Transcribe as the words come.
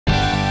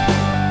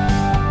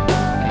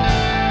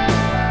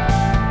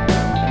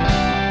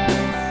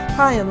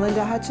Hi, I'm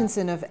Linda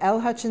Hutchinson of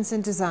L.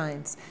 Hutchinson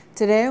Designs.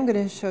 Today I'm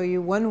going to show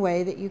you one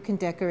way that you can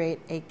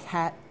decorate a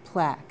cat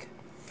plaque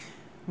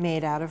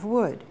made out of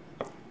wood.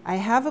 I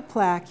have a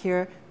plaque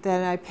here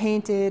that I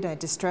painted, I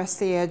distressed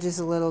the edges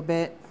a little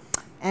bit,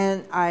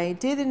 and I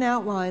did an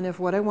outline of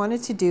what I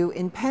wanted to do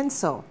in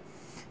pencil.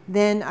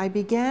 Then I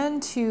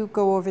began to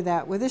go over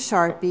that with a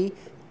Sharpie.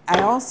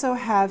 I also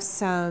have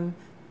some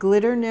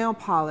glitter nail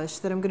polish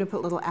that I'm going to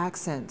put little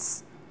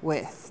accents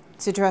with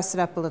to dress it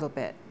up a little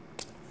bit.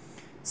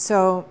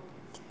 So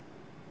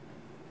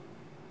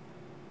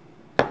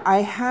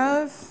I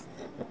have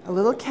a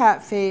little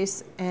cat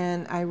face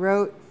and I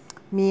wrote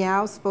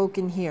meow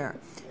spoken here.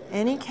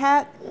 Any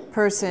cat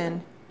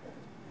person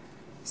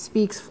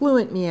speaks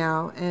fluent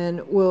meow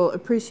and will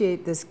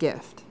appreciate this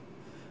gift.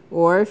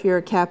 Or if you're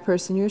a cat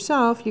person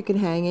yourself, you can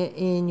hang it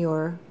in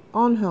your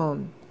own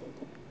home.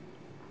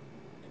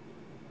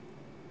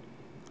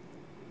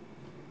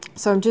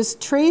 So I'm just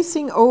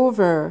tracing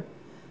over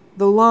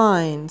the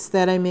lines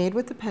that I made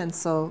with the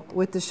pencil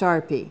with the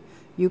Sharpie.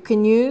 You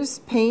can use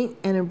paint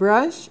and a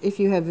brush if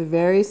you have a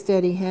very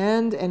steady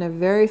hand and a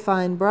very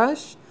fine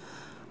brush.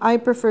 I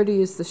prefer to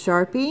use the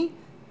Sharpie.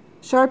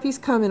 Sharpies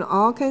come in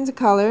all kinds of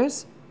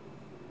colors,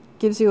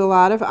 gives you a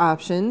lot of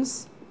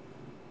options.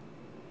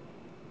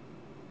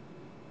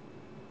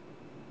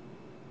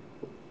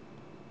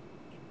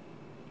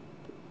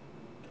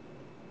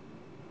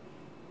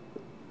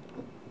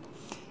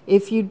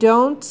 If you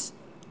don't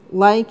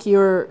like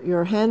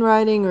your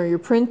handwriting or your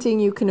printing,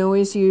 you can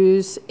always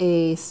use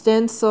a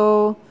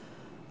stencil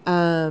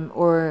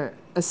or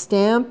a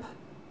stamp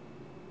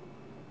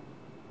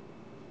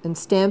and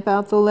stamp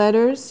out the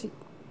letters.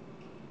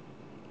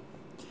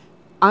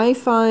 I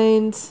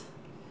find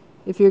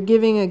if you're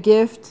giving a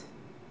gift,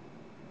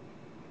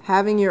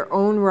 having your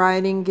own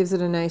writing gives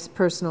it a nice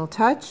personal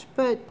touch,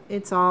 but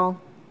it's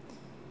all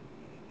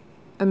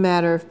a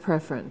matter of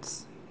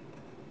preference.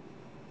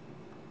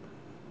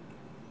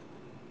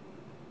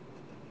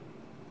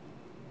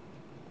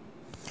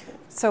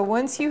 So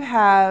once you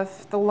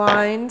have the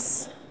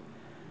lines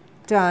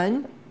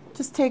done,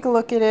 just take a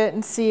look at it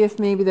and see if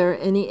maybe there are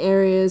any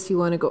areas you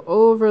want to go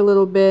over a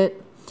little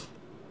bit.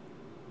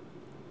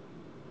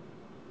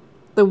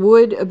 The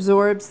wood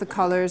absorbs the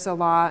colors a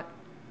lot,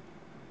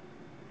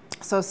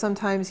 so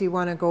sometimes you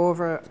want to go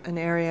over an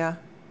area.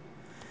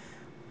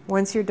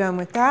 Once you're done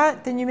with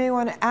that, then you may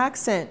want to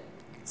accent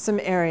some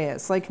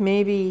areas, like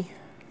maybe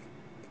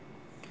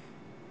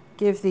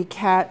give the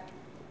cat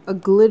a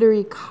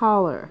glittery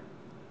collar.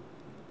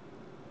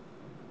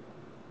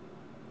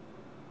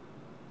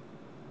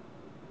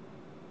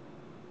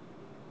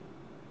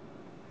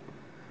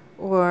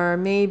 Or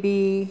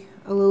maybe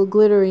a little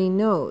glittery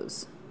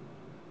nose,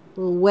 a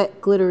little wet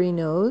glittery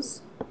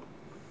nose.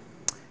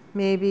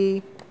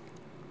 Maybe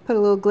put a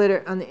little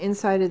glitter on the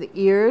inside of the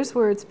ears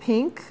where it's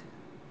pink.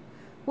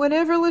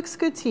 Whatever looks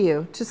good to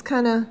you, just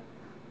kind of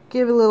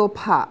give it a little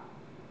pop.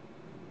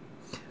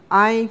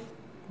 I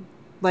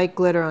like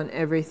glitter on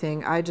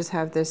everything. I just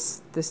have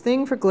this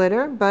thing for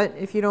glitter, but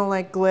if you don't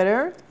like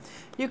glitter,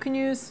 you can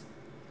use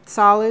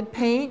solid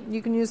paint.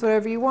 You can use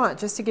whatever you want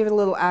just to give it a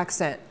little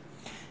accent.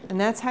 And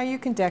that's how you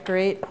can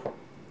decorate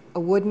a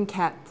wooden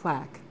cat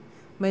plaque.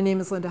 My name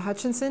is Linda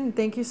Hutchinson.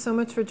 Thank you so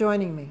much for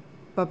joining me.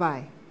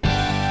 Bye-bye.